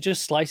 Yeah, she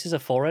just slices her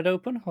forehead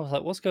open. I was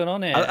like, what's going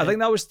on here? I think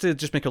that was to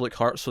just make her look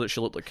hurt so that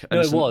she looked like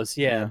innocent. No, it was,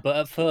 yeah. But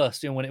at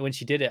first, when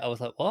she did it, I was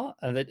like, what?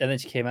 And then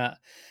she came out,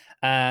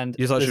 and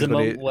you thought there's a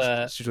moment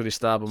where she's going to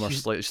stab him or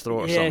slit his throat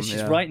or something. Yeah,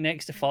 she's right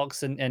next to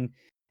Fox, and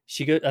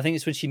she go. I think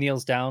it's when she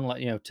kneels down,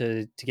 like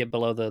to get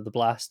below the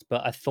blast.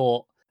 But I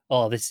thought,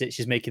 oh, this is it.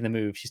 She's making the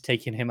move. She's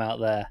taking him out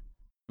there.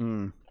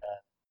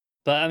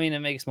 But I mean, it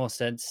makes more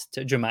sense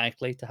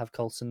dramatically to have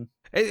Coulson.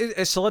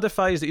 It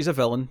solidifies that he's a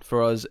villain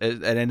for us,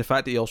 and then the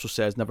fact that he also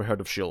says never heard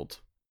of S.H.I.E.L.D.,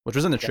 which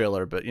was in the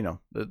trailer, but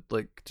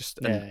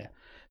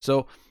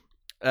So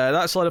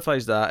that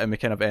solidifies that, and we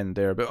kind of end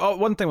there. But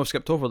one thing we've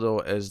skipped over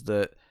though is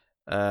that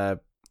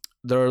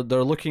they're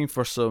looking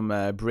for some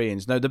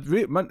brains now.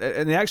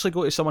 And they actually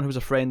go to someone who's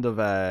a friend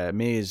of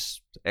May's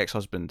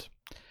ex-husband.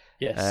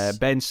 Yes,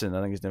 Benson,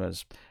 I think his name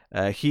is.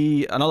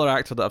 Another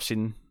actor that I've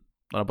seen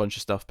on a bunch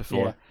of stuff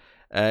before. Yeah.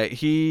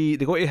 They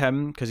go to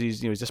him because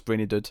he's this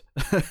brainy dude.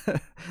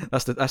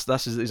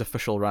 that's his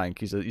official rank.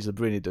 He's a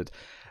brainy dude,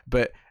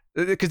 but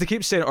because they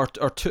keep saying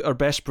our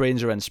best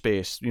brains are in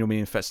space.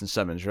 Meaning Fitz and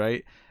Simmons,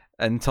 right?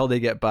 Until they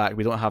get back,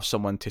 we don't have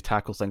someone to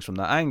tackle things from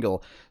that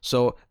angle.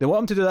 So they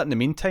want him to do that in the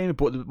meantime.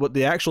 But what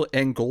the actual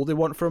end goal they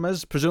want from him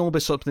is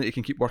presumably something that he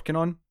can keep working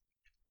on.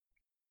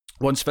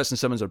 Once Fitz and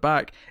Simmons are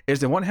back, is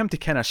they want him to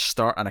kind of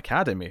start an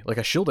academy, like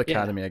a S.H.I.E.L.D.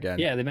 academy again.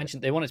 Yeah, they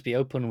mentioned they want it to be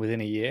open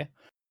within a year.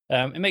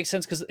 It makes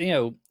sense because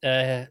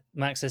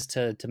Max says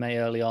to May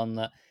early on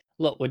that,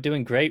 look, we're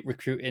doing great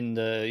recruiting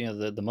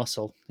the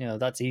muscle.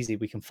 That's easy.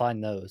 We can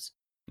find those.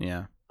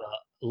 Yeah. But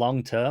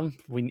long term,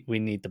 we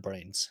need the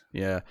brains.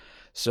 Yeah.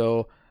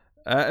 So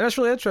that's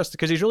really interesting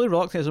because he's really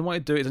reluctant. He doesn't want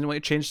to do it. He doesn't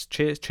want to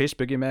chase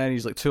Boogeyman.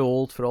 He's like too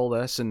old for all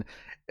this. And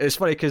it's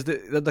funny because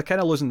they're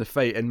kind of losing the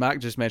fight. And Mac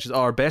just mentions,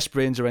 our best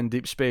brains are in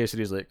deep space. And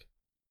he's like,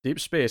 deep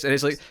space. And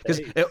it's like,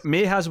 because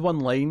May has one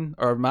line,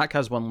 or Mac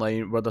has one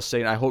line where they're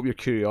saying, I hope your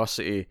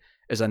curiosity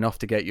is enough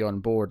to get you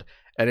on board.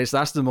 And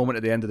that's the moment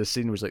at the end of the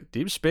scene where it's like,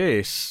 deep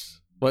space?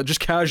 Well,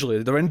 just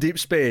casually, they're in deep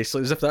space,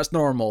 like, as if that's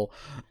normal.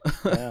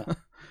 Yeah.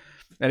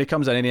 And he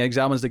comes in and he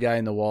examines the guy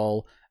in the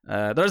wall.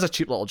 There's a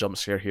cheap little jump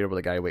scare here where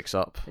the guy wakes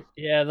up.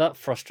 Yeah, that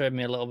frustrated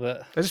me a little bit.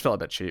 It just felt a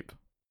bit cheap.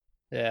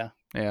 Yeah.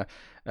 Yeah.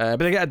 But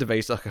they get a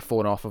device, like a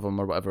phone off of him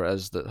or whatever it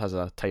is, that has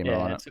a timer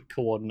on it. Yeah,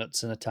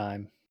 coordinates and a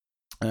time.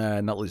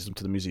 And that leads them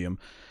to the museum.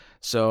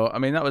 So, I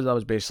mean, that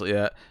was basically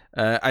it.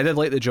 I did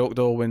like the joke,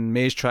 though, when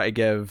May's trying to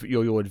give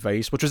Yo-Yo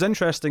advice, which was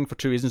interesting for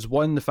two reasons.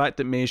 One, the fact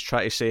that May's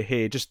trying to say,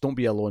 hey, just don't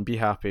be alone, be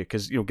happy,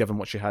 because, given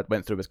what she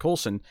went through with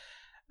Coulson.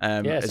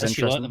 So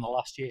she learned them the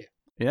last year.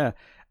 Yeah.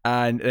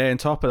 And then on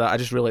top of that, I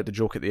just really like the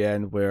joke at the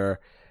end where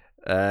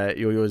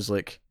Yo-Yo's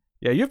like,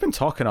 yeah, you've been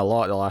talking a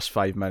lot the last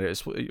 5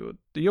 minutes. Are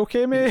you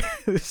okay, May?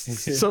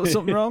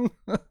 Something wrong?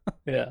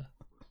 Yeah.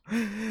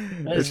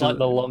 It's like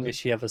the longest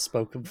she ever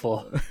spoken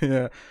for.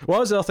 Yeah. Well, that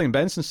was the other thing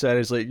Benson said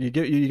is like, you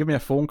give me a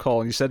phone call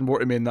and you said more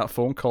to me in that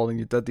phone call than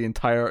you did the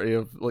entirety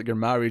of like your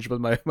marriage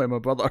with my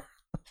brother.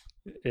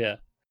 Yeah.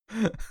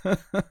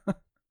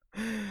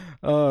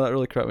 Oh, that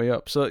really cracked me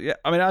up. So yeah,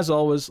 I mean, as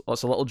always,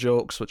 lots of little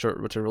jokes which are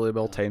really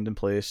well timed and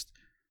placed.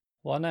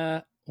 One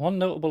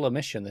notable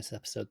omission this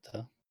episode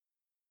though.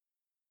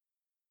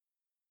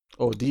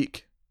 Oh,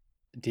 Deke.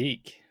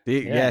 Deke,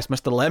 yes,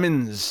 Mr.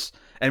 Lemons.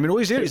 And we know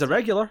he's here. He's a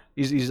regular.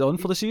 He's on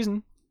for the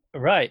season.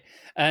 Right.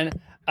 And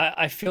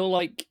I feel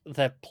like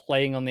they're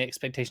playing on the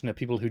expectation of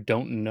people who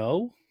don't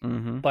know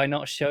by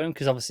not showing,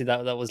 because obviously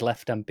that was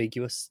left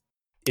ambiguous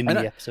in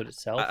the episode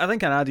itself. I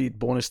think an added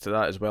bonus to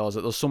that as well is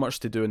that there's so much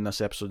to do in this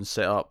episode and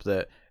set up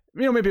that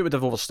maybe it would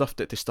have overstuffed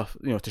it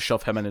to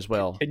shove him in as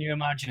well. Can you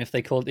imagine if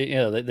they called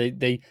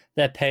it,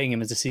 they're paying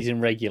him as a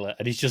season regular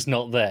and he's just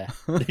not there.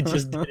 They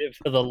just did it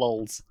for the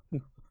lols.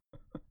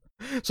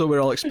 So we're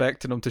all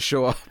expecting him to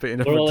show up.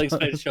 We're all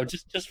expecting to show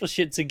just for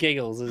shits and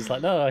giggles. It's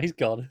like, no, he's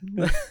gone.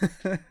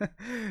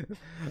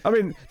 I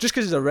mean, just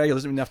because he's a regular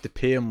doesn't mean they have to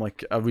pay him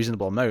like a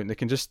reasonable amount. They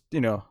can just,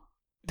 $10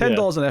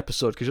 an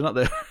episode because you're not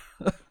there.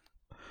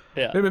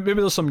 Yeah. Maybe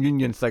there's some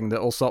union thing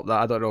that will stop that.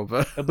 I don't know,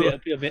 but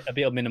it'll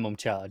be a minimum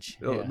charge.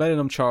 Yeah.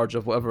 Minimum charge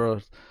of whatever.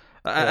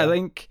 I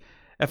think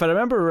if I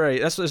remember right,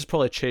 this has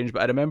probably changed,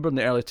 but I remember in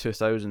the early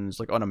 2000s,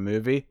 like on a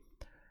movie,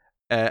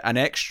 an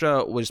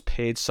extra was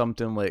paid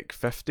something like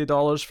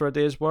 $50 for a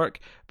day's work,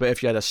 but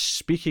if you had a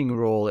speaking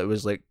role, it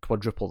was like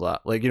quadruple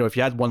that. Like, if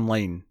you had one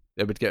line,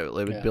 it would be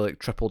like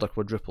tripled or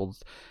quadrupled.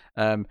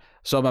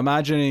 So I'm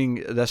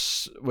imagining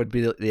this would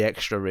be the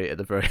extra rate at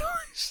the very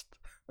least.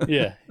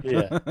 Yeah.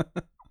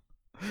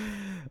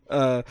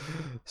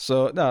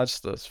 So no,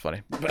 that's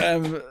funny.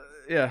 But,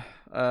 yeah.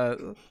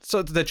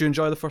 So did you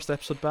enjoy the first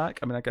episode back?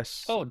 I mean, I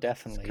guess. Oh,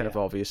 definitely. It's kind of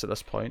obvious at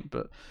this point,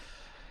 but.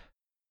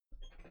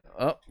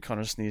 Oh,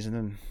 Connor's sneezing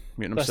and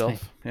muting Bless me.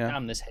 himself. Yeah.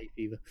 Damn this hay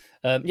fever.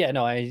 Yeah,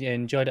 no, I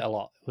enjoyed it a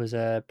lot. It was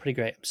pretty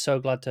great. I'm so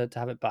glad to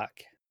have it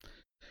back.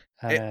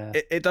 And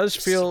It does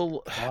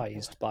feel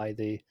surprised by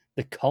the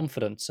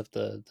confidence of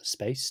the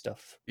space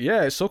stuff.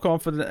 Yeah, it's so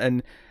confident,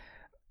 and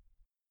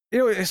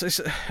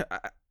it's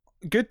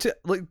good to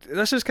like.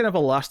 This is kind of a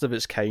last of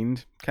its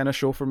kind of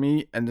show for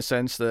me, in the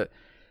sense that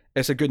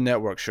it's a good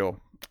network show,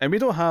 and we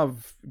don't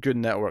have good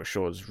network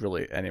shows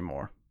really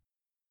anymore.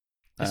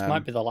 This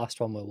might be the last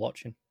one we're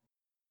watching.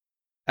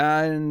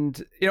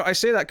 And I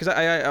say that because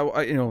I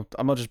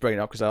I'm not just bringing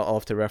it up because I'll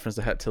have to reference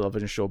the hit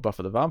television show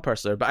Buffy the Vampire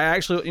Slayer, but I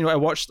actually I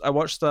watched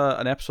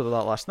an episode of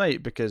that last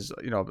night because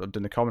I'm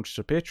doing the commentaries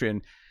for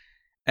Patreon,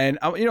 and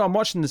I'm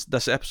watching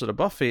this episode of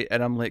Buffy,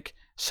 and I'm like,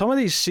 some of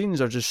these scenes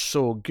are just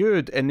so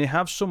good, and they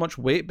have so much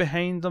weight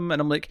behind them,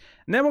 and I'm like,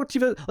 network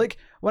TV, like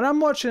when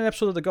I'm watching an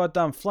episode of the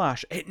goddamn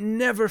Flash, it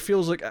never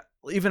feels like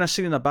even a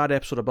scene in a bad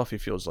episode of Buffy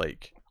feels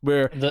like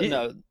where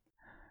No.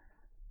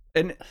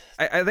 And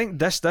I think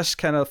this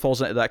kind of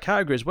falls into that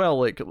category as well.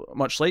 Like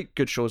much like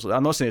good shows,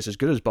 I'm not saying it's as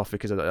good as Buffy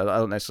because I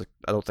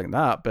don't think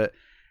that, but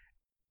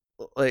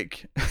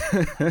like I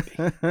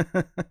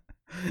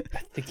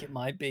think it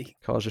might be.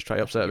 Carl's just trying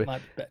to upset me.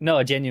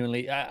 No,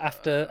 genuinely,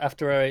 after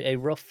a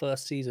rough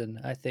first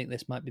season, I think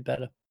this might be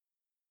better.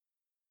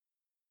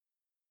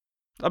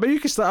 I mean,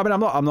 you can.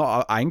 I'm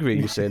not angry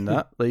at you saying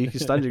that. Like you can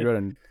stand your ground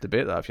and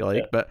debate that if you like,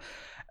 yeah. But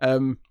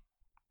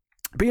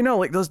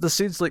like there's the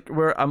scenes like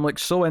where I'm like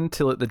so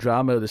into like the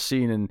drama of the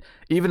scene, and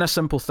even a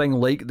simple thing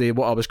like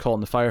what I was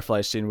calling the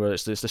Firefly scene, where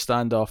it's the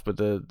standoff with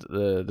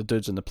the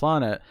dudes on the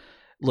planet.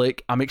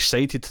 Like I'm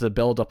excited to the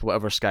build up of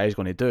whatever Sky's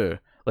going to do.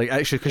 Like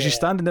actually, because she's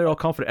standing there all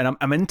confident, and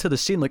I'm into the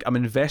scene. Like I'm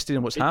invested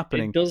in what's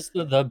happening. It does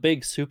the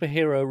big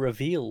superhero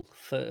reveal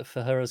for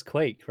her as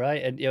Quake,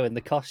 right? And in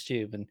the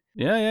costume and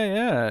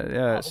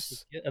yeah.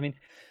 I mean,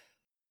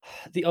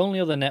 the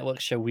only other network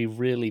show we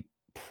really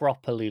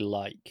properly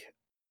like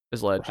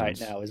is Legends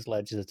right now is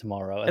Legends of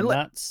Tomorrow, and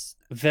that's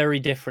very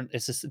different.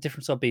 It's a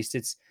different sort of beast.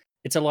 It's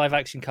a live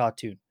action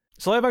cartoon.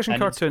 It's a live action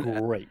cartoon.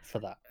 It's great for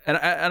that, and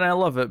I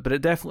love it, but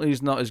it definitely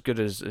is not as good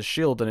as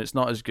Shield, and it's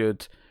not as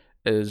good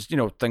as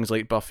things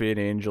like Buffy and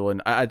Angel,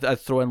 and I'd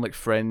throw in like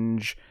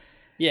Fringe.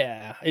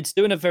 Yeah, it's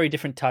doing a very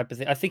different type of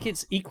thing. I think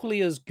it's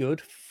equally as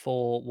good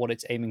for what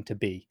it's aiming to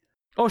be.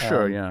 Oh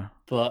sure, yeah,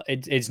 but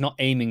it's not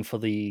aiming for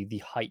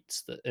the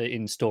heights that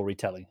in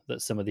storytelling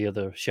that some of the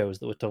other shows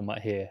that we're talking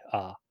about here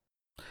are.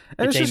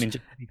 And it's aiming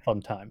just to be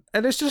fun time.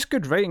 And it's just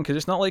good writing, because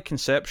it's not like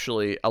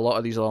conceptually a lot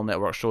of these other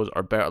network shows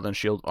are better than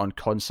Shield on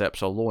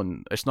concepts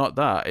alone. It's not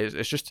that.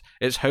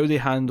 It's how they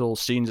handle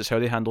scenes. It's how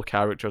they handle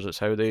characters. It's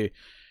how they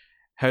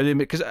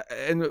make. Because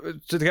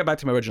to get back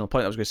to my original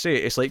point, I was going to say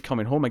it's like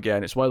coming home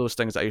again. It's one of those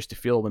things that I used to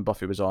feel when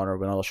Buffy was on, or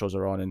when other shows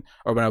are on,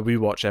 or when I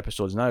rewatch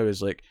episodes now.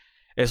 Is like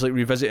it's like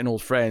revisiting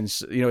old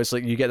friends. It's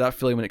like you get that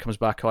feeling when it comes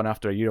back on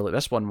after a year, like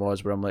this one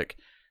was, where I'm like,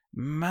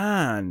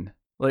 man.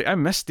 Like, I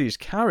miss these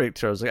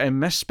characters. Like, I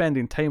miss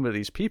spending time with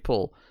these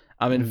people.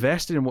 I'm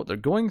invested in what they're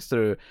going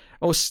through.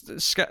 Oh,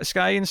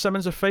 Sky and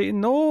Simmons are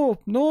fighting. No,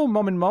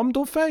 Mum and Mum,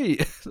 don't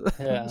fight.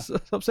 Yeah.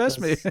 It upsets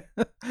me.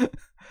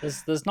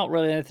 There's not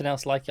really anything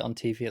else like it on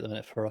TV at the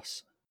minute for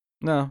us.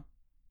 No.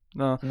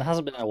 And there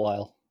hasn't been in a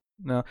while.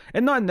 No.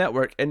 And not a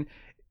network. And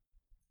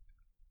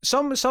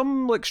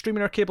some like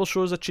streaming or cable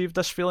shows achieve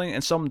this feeling,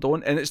 and some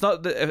don't. And it's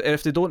not that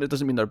if they don't, it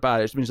doesn't mean they're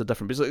bad. It means they're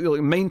different. Because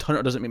like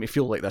Mindhunter doesn't make me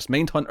feel like this.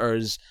 Mindhunter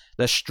is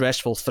this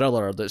stressful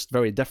thriller that's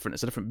very different.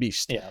 It's a different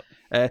beast. Yeah.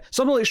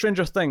 Something like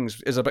Stranger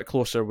Things is a bit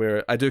closer,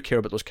 where I do care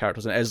about those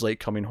characters, and it is like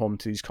coming home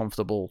to these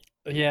comfortable.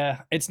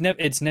 Yeah, it's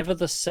never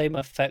the same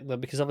effect though,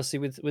 because obviously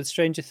with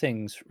Stranger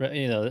Things,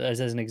 as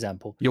an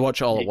example, you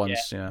watch it all at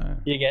once. Yeah.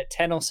 You get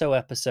 10 or so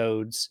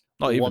episodes.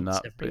 Not even once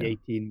that, every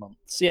 18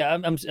 months. Yeah,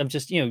 I'm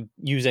just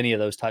use any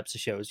of those types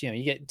of shows.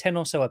 You get 10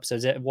 or so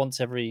episodes once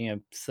every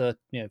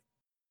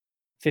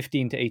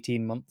 15 to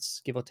 18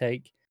 months, give or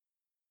take,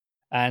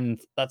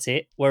 and that's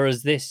it.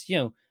 Whereas this,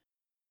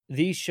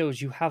 these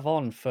shows you have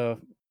on for,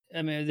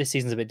 I mean, this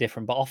season's a bit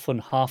different, but often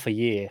half a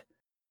year.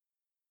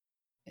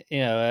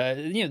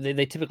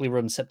 They typically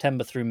run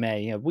September through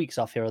May. Weeks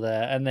off here or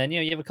there, and then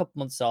you have a couple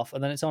months off,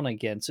 and then it's on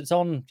again. So it's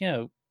on.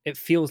 It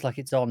feels like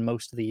it's on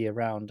most of the year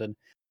round, and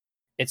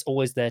it's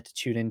always there to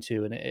tune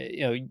into, and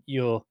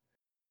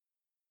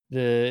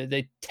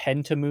they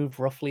tend to move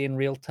roughly in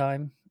real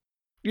time.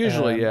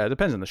 Usually, yeah, it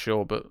depends on the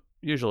show, but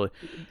usually,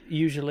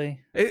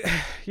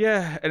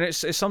 yeah, and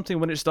it's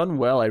something when it's done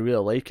well, I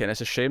really like it. And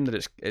it's a shame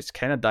that it's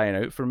kind of dying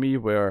out for me,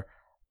 where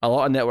a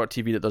lot of network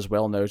TV that does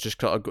well now is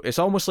just it's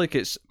almost like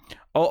it's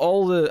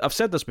all the, I've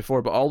said this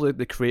before, but all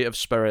the creative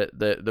spirit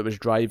that was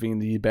driving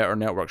the better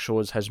network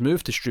shows has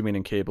moved to streaming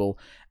and cable,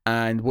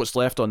 and what's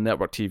left on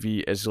network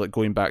TV is like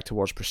going back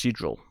towards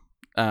procedural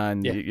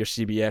and your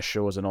CBS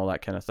shows and all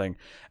that kind of thing.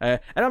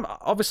 And I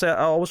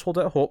always hold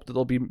out hope that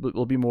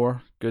there'll be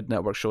more good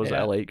network shows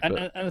that I like.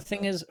 And the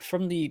thing is,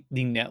 from the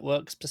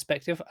network's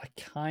perspective, I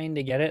kind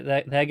of get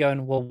it. They're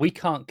going, well, we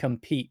can't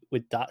compete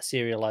with that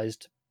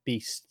serialized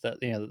beast that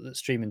that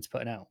streaming's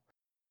putting out.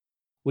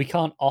 We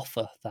can't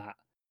offer that.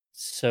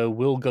 so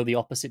we'll go the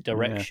opposite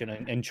direction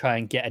and try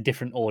and get a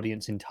different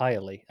audience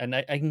entirely. And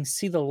I can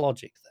see the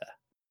logic there.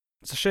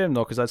 It's a shame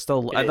though, because I'd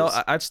still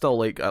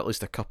like at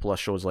least a couple of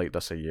shows like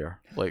this a year.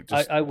 Like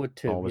just I would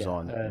too. Always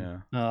on. Yeah.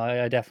 No,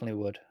 I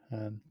definitely would.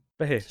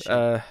 But hey,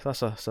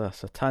 that's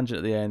a tangent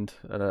at the end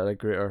and a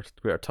greater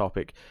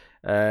topic.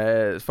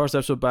 First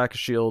episode back of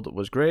S.H.I.E.L.D.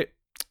 was great,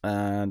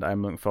 and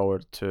I'm looking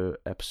forward to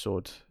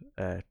episode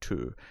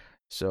 2.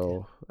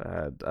 So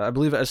I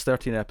believe it is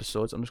 13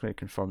 episodes. I'm just going to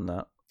confirm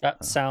that.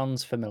 That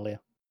sounds familiar.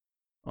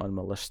 On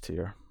my list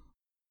here.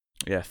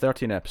 Yeah,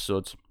 13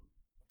 episodes.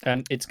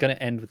 And it's going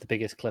to end with the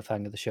biggest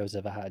cliffhanger the show's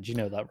ever had. You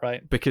know that,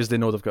 right? Because they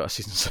know they've got a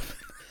season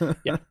 7.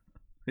 Yeah.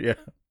 Yeah.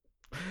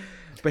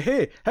 But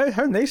hey,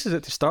 how nice is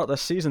it to start this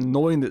season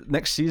knowing that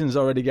next season's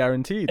already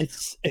guaranteed?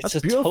 It's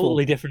a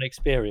totally different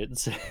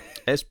experience.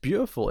 It's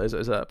beautiful. It's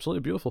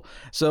absolutely beautiful.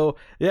 So,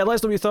 yeah, let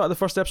us know what you thought of the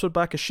first episode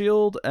back of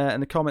S.H.I.E.L.D.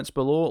 In the comments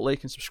below.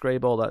 Like and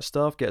subscribe, all that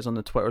stuff. Get us on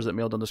the Twitters at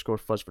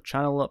mailed_fuzz for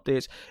channel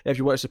updates. If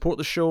you want to support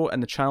the show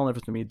and the channel and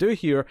everything we do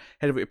here,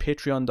 head over to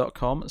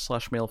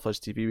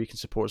patreon.com/mailfuzztv. We can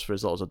support us for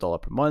as little as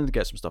 $1 per month,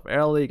 get some stuff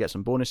early, get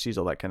some bonuses,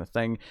 all that kind of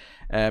thing.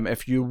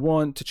 If you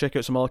want to check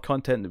out some other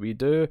content that we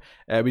do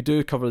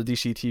cover the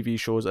DC TV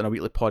shows and a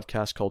weekly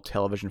podcast called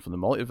Television from the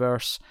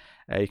Multiverse.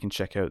 You can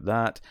check out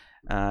that.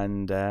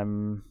 And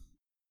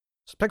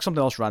pick something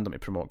else random to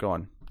promote. Go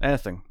on.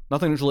 Anything.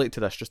 Nothing that's related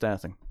to this, just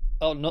anything.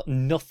 Oh,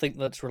 nothing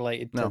that's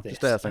related to this.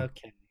 Just anything.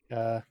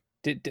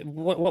 Okay.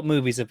 What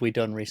movies have we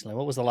done recently?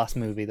 What was the last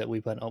movie that we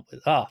went up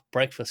with?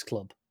 Breakfast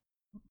Club.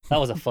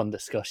 That was a fun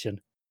discussion.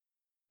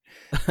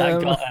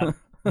 That got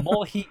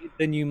more heated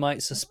than you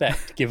might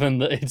suspect, given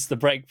that it's the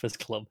Breakfast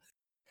Club.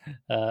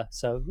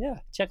 So yeah,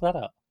 check that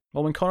out.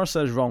 Well, when Connor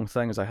says wrong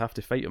things, I have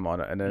to fight him on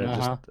it, and then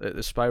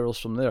it spirals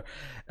from there.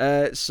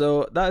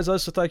 So that is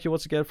us. So thank you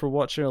once again for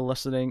watching or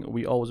listening.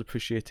 We always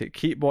appreciate it.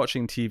 Keep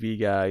watching TV,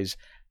 guys.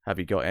 Have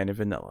you got any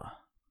vanilla?